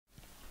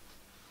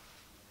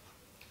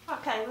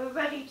Okay, we're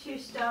ready to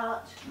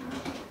start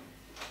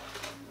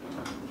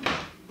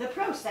the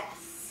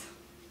process.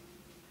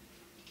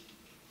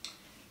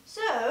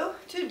 So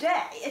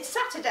today, it's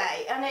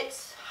Saturday and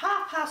it's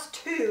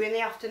 2:30 in the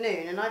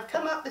afternoon, and I've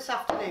come up this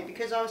afternoon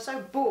because I was so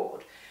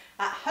bored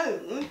at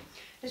home.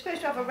 We're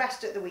supposed to have a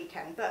rest at the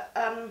weekend, but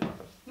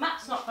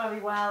Matt's not very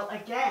well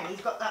again.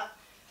 He's got that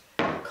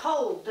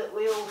cold that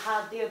we all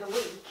had the other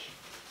week.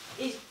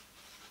 He's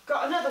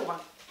got another one.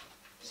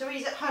 So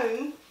he's at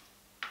home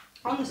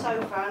on the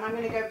sofa, and I'm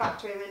going to go back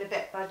to him in a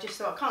bit, but I just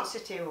thought I can't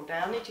sit here all day,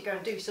 I need to go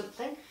and do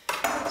something.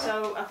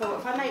 So I thought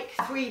if I make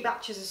 3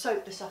 batches of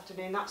soap this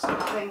afternoon, that's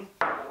something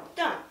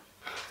done.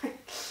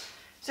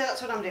 So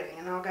that's what I'm doing,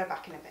 and I'll go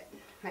back in a bit and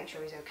make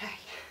sure he's okay.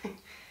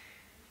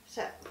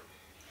 So,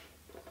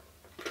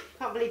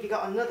 can't believe you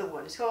got another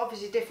one. It's got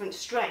obviously a different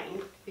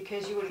strain,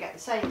 because you wouldn't get the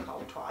same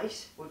cold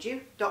twice, would you?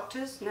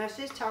 Doctors,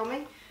 nurses, tell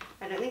me.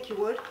 I don't think you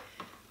would.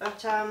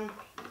 But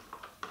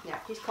yeah,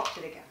 he's copped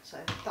it again, so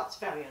that's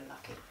very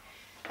unlucky.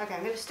 Okay,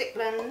 I'm going to stick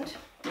blend.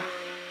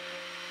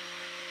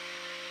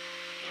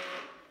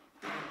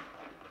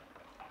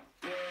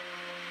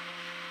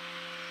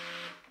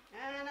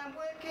 And I'm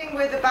working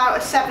with about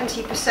a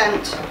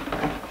 70%,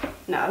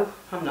 no,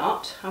 I'm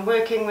not. I'm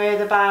working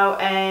with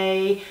about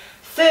a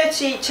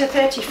 30 to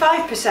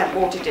 35%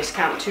 water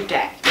discount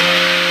today.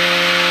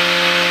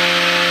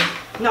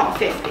 Not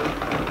 50.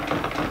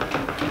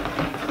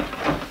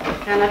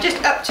 And I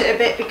just upped it a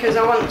bit because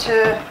I want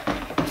to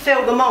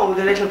fill the mould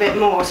a little bit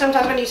more.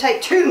 Sometimes when you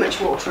take too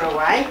much water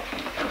away,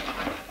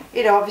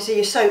 you know, obviously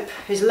your soap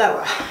is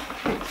lower.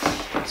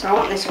 So I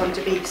want this one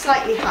to be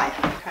slightly higher.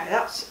 Okay,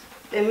 that's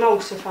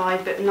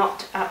emulsified but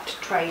not at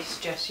trace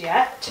just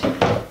yet.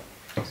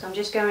 So I'm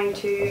just going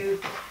to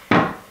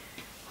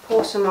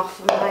pour some off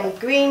my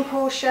green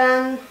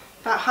portion,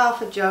 about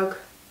half a jug.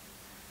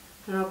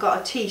 And I've got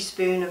a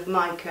teaspoon of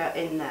mica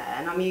in there,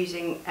 and I'm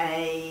using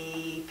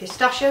a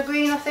pistachio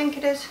green, I think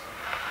it is.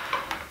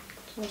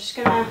 So I'm just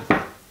gonna,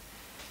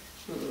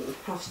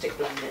 I'll stick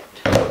blend it.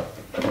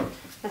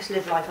 Let's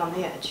live life on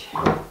the edge.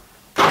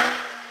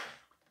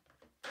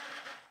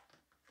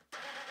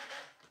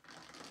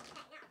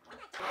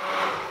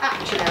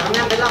 Actually, I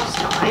remember last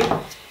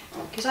time,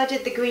 because I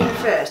did the green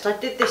first, I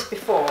did this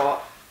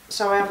before,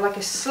 so I have like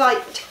a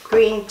slight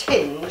green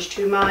tinge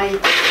to my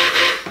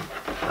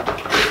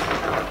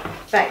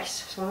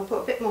base, so I'll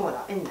put a bit more of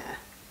that in there.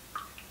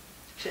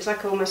 So it's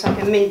like almost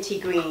like a minty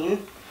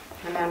green,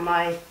 and then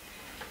my,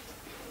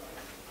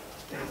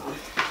 hang on,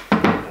 I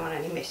don't want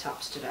any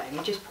mishaps today.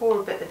 You just pour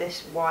a bit of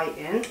this white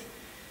in.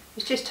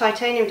 It's just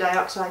titanium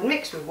dioxide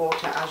mixed with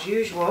water as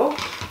usual.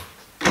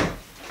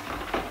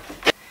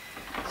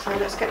 So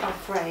let's get our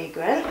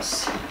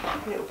fragrance,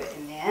 a little bit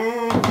in the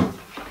air.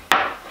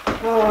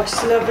 Oh,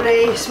 it's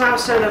lovely, it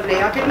smells so lovely.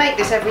 I could make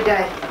this every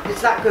day,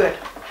 it's that good.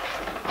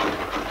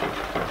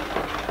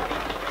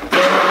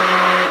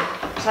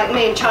 It's like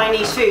me and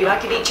Chinese food. I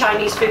could eat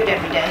Chinese food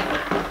every day.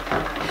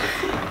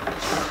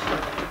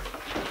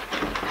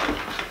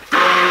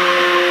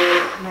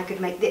 And I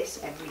could make this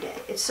every day.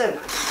 It's so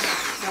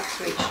nice. That's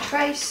for each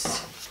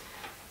trace.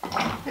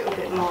 A little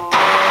bit more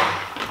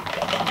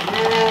in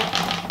there.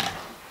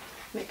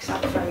 Mix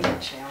that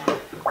fragrance on.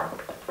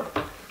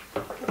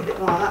 Get a bit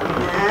more of that in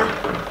there.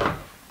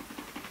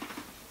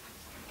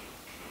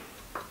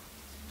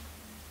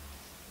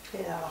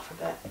 Clear that off a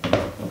bit.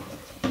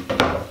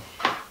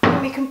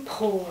 We can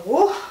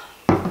pour,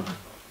 and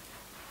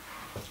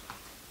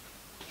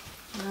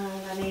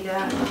I need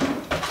a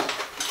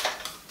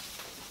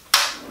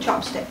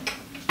chopstick.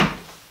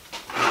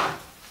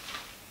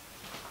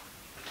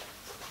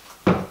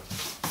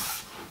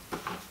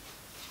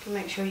 Just to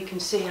make sure you can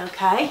see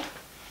okay.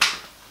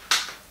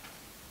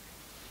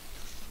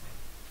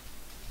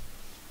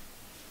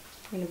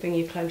 I'm going to bring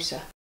you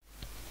closer.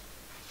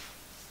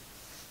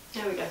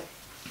 There we go.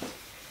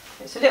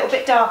 It's a little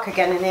bit dark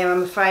again in here,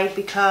 I'm afraid,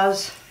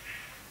 because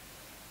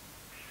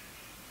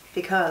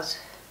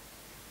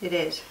it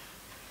is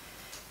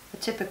a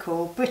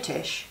typical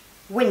British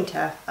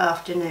winter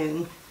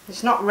afternoon.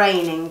 It's not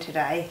raining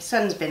today,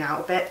 sun's been out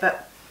a bit,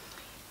 but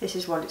this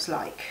is what it's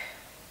like.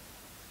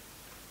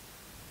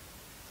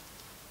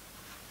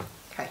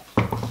 Okay,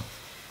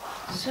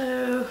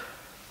 so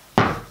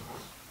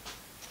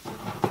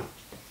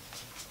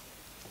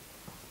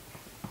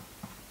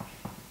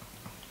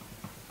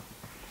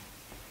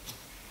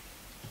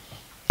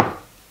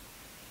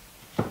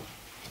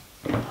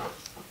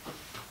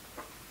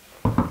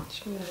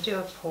I'm going to do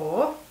a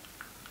pour.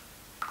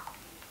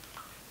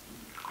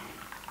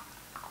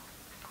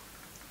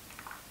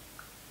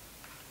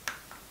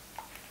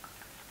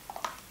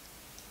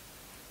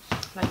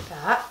 Like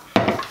that.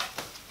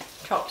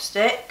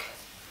 Chopstick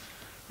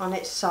on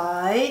its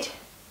side,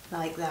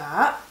 like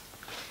that.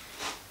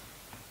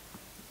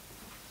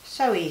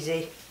 So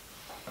easy.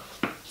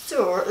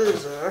 So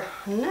easy.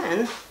 And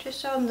then,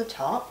 just on the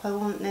top, I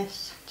want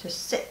this to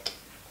sit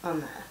on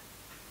there.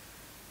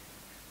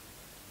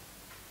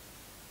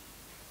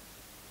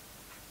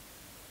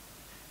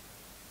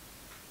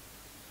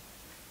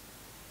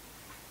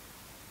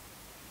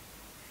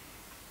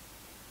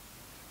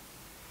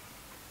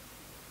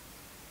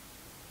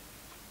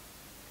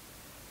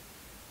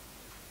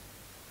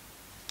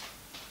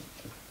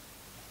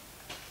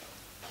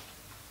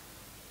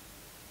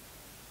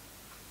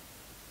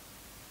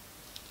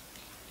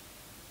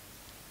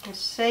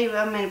 See what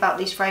I mean about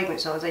these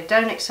fragrance oils? They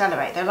don't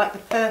accelerate. They're like the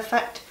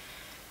perfect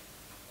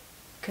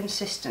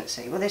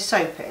consistency. Well, this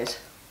soap is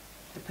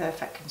the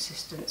perfect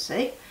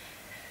consistency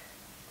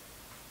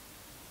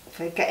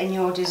for getting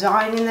your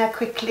design in there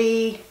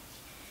quickly.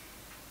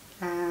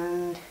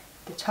 And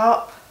the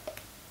top,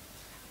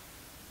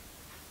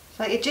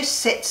 so it just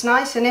sits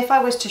nice, and if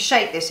I was to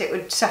shake this it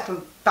would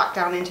settle back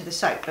down into the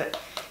soap, but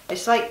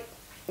it's like,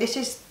 this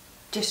is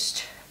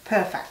just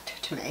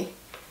perfect to me.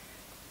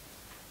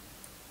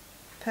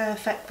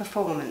 Perfect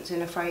performance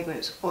in a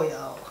fragrance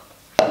oil.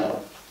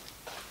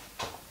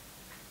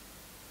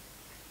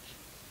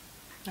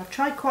 I've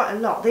tried quite a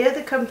lot. The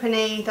other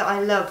company that I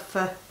love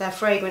for their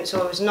fragrance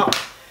oils, not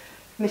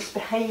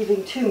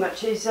misbehaving too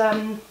much, is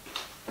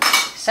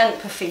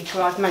Scent Perfeet,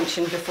 I've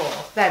mentioned before.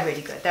 They're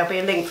really good. There'll be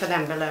a link for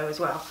them below as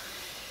well.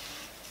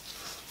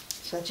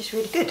 So they're just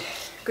really good.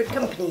 Good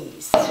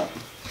companies.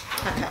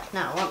 Okay,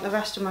 now I want the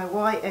rest of my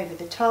white over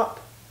the top.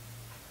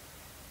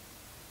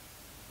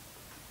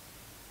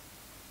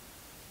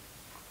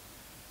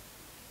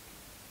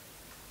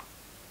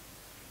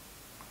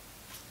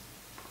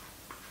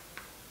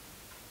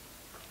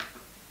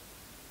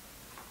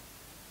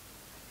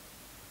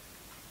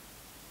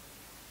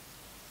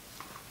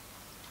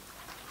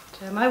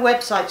 So my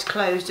website's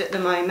closed at the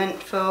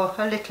moment for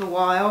a little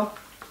while.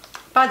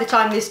 By the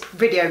time this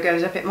video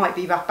goes up it might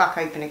be back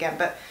open again,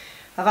 but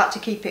I've had to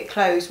keep it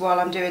closed while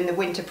I'm doing the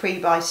winter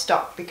pre-buy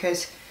stock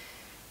because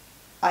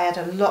I had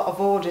a lot of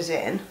orders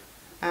in,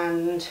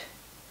 and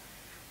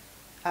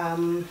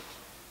I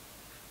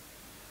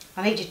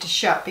needed to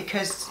shut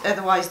because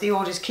otherwise the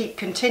orders keep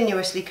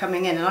continuously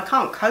coming in and I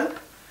can't cope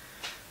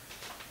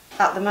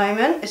at the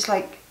moment. It's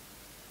like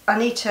I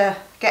need to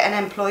get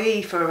an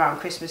employee for around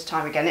Christmas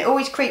time again. It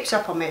always creeps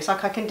up on me. It's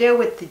like I can deal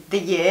with the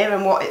year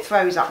and what it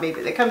throws at me,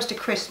 but it comes to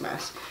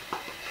Christmas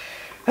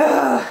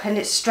and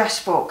it's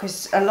stressful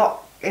because a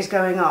lot is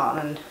going on,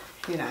 and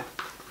you know,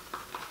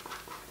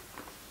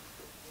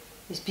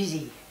 it's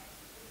busy,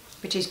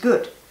 which is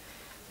good.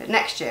 But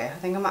next year I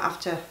think I might have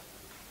to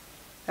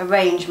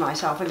arrange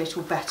myself a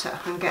little better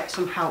and get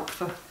some help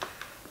for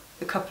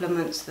a couple of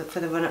months for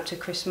the run up to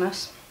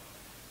Christmas,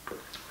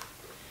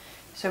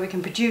 so we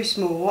can produce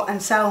more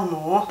and sell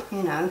more.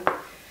 You know,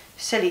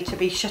 silly to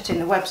be shutting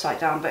the website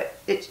down, but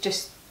it's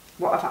just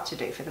what I've had to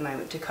do for the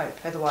moment to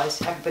cope.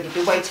 Otherwise everybody would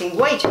be waiting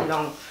way too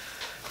long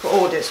for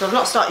orders. So I've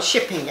not started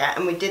shipping yet,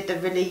 and we did the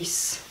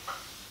release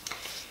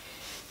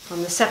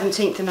on the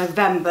 17th of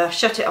November,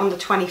 shut it on the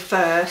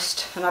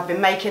 21st, and I've been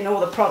making all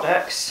the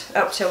products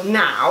up till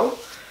now.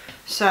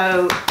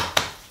 So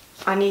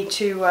I need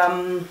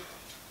to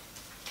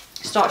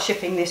start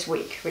shipping this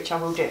week, which I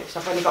will do. So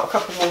I've only got a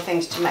couple more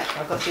things to make.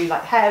 I've got to do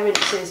like hair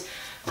rinses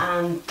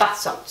and bath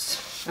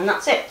salts, and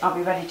that's it. I'll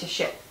be ready to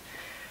ship.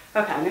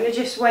 Okay, I'm going to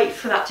just wait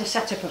for that to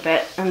set up a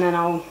bit and then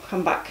I'll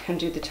come back and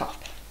do the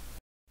top.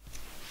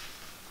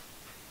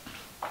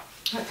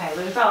 Okay,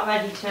 we're about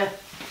ready to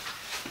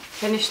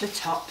finish the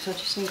top, so I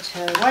just need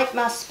to wipe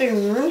my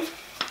spoon.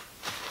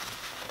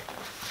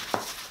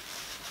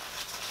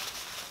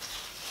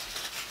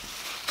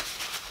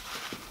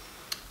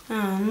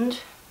 And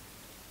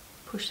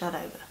push that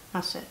over.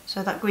 That's it.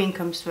 So that green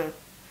comes through.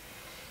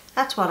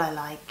 That's what I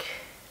like.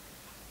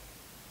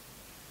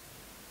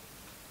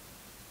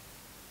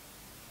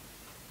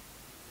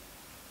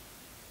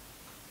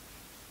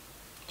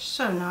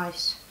 So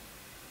nice.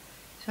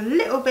 It's a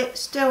little bit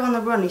still on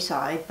the runny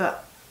side,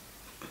 but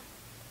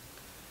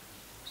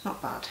it's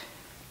not bad.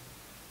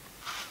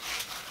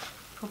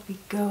 Probably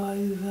go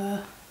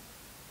over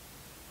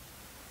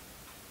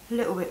a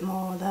little bit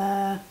more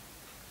there.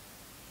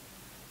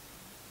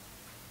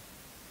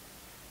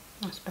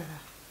 That's better.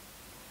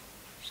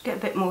 Just get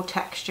a bit more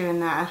texture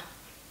in there.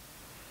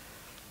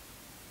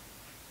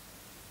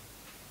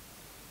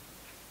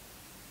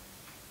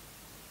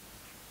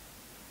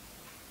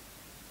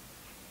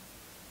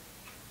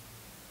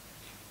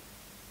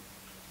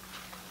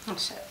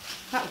 That's it.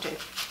 That'll do.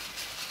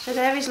 So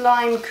there is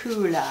Lime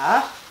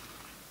Cooler.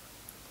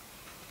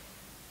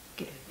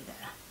 Get over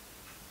there.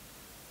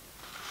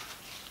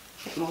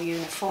 A bit more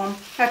uniform.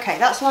 Okay,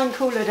 that's Lime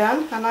Cooler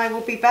done, and I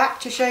will be back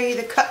to show you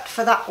the cut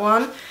for that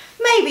one.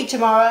 Maybe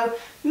tomorrow,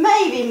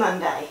 maybe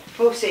Monday.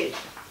 We'll see.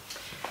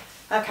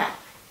 Okay.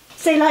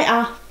 See you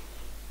later.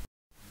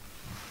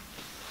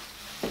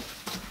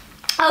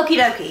 Okie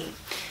dokie.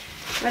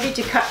 Ready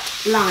to cut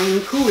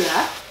Lime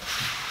Cooler.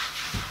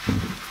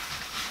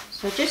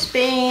 So I've just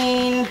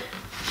been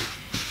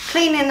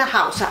cleaning the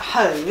house at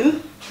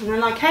home, and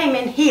then I came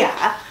in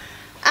here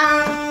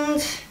and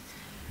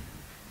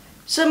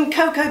some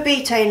cocoa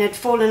betaine had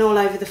fallen all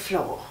over the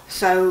floor.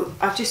 So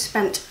I've just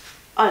spent,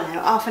 I don't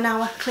know, half an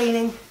hour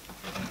cleaning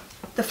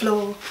the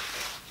floor.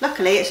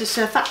 Luckily it's a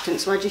surfactant,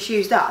 so I just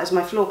use that as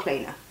my floor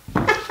cleaner.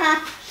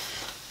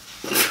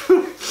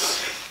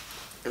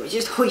 Let me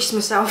just hoist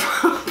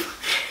myself up.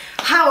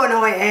 How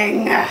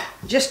annoying!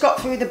 Just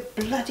got through the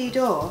bloody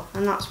door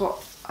and that's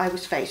what I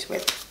was faced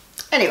with.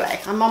 Anyway,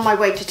 I'm on my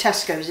way to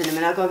Tesco's in a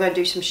minute. I've got to go and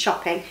do some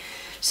shopping.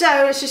 So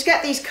let's just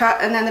get these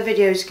cut and then the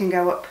videos can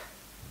go up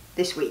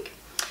this week.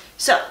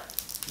 So,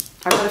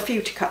 I've got a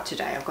few to cut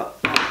today. I've got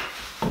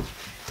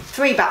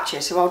 3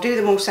 batches, so I'll do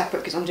them all separate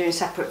because I'm doing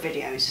separate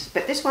videos.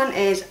 But this one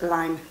is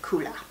Lime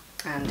Cooler,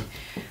 and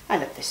I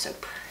love this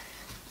soap.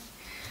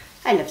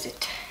 I love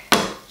it.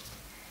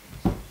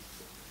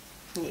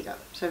 There you go.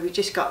 So we've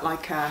just got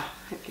like a,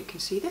 hope you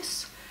can see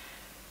this.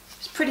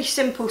 It's a pretty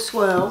simple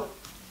swirl.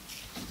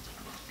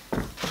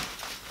 But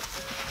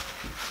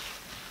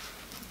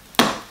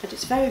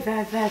it's very,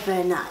 very, very,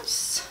 very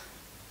nice.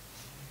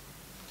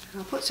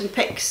 I'll put some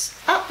pics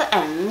at the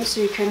end so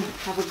you can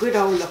have a good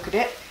old look at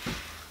it.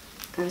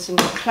 And some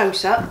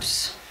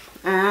close-ups.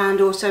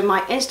 And also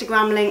my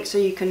Instagram link so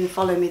you can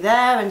follow me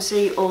there and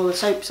see all the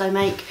soaps I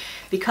make.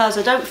 Because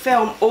I don't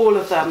film all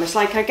of them. It's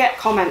like I get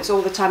comments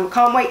all the time. I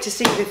can't wait to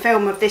see the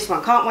film of this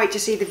one. Can't wait to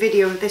see the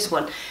video of this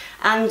one.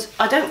 And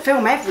I don't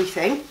film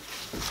everything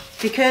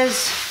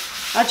because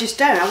I just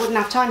don't. I wouldn't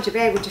have time to be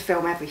able to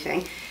film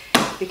everything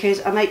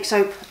because I make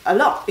soap a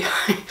lot.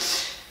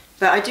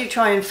 But I do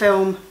try and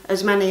film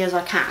as many as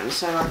I can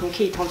so I can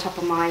keep on top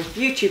of my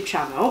YouTube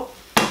channel,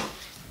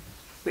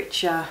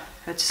 which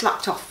had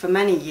slacked off for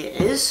many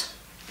years.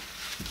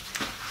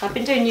 I've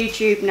been doing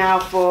YouTube now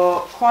for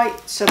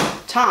quite some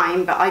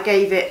time, but I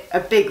gave it a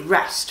big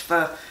rest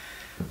for,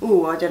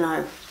 I don't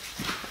know, a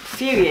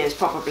few years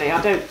probably.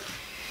 I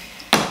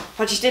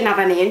just didn't have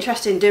any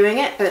interest in doing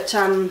it, but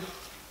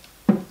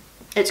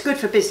it's good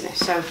for business,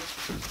 so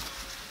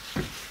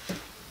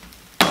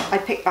I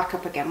picked back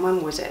up again.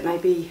 When was it?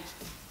 Maybe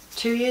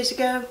 2 years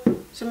ago?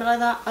 Something like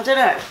that? I don't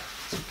know.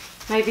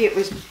 Maybe it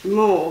was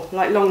more,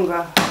 like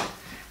longer.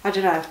 I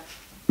don't know.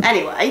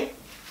 Anyway,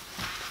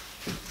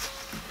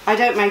 I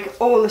don't make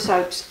all the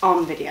soaps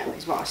on video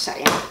is what I was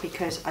saying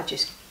because I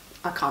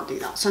can't do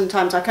that.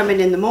 Sometimes I come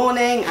in the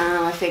morning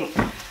and I think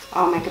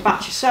I'll make a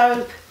batch of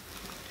soap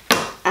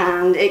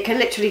and it can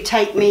literally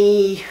take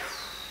me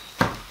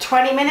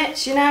 20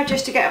 minutes, you know,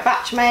 just to get a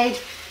batch made.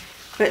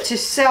 But to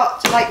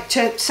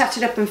set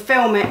it up and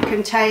film it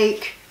can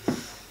take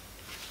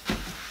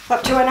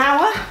up to an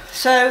hour.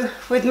 So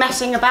with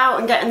messing about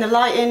and getting the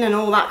lighting and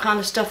all that kind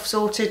of stuff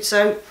sorted,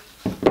 so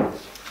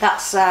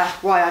that's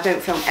why I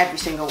don't film every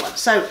single one.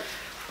 So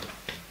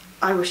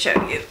I will show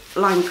you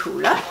Lime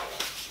Cooler.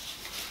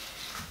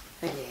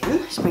 Again,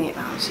 let's bring it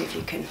round, see if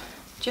you can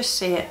just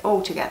see it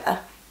all together.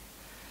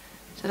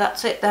 So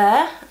that's it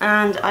there,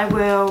 and I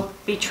will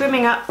be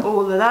trimming up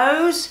all of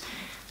those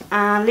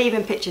and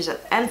leaving pictures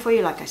at the end for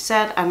you, like I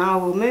said, and I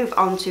will move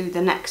on to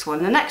the next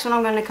one. The next one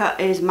I'm going to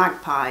cut is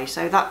Magpie,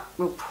 so that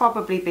will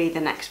probably be the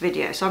next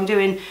video. So I'm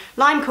doing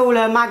Lime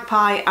Cooler,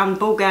 Magpie and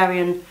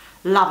Bulgarian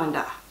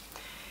Lavender.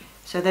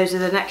 So those are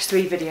the next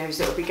 3 videos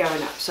that will be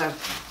going up, so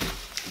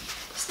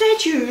stay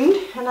tuned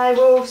and I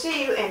will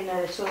see you in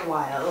a little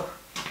while.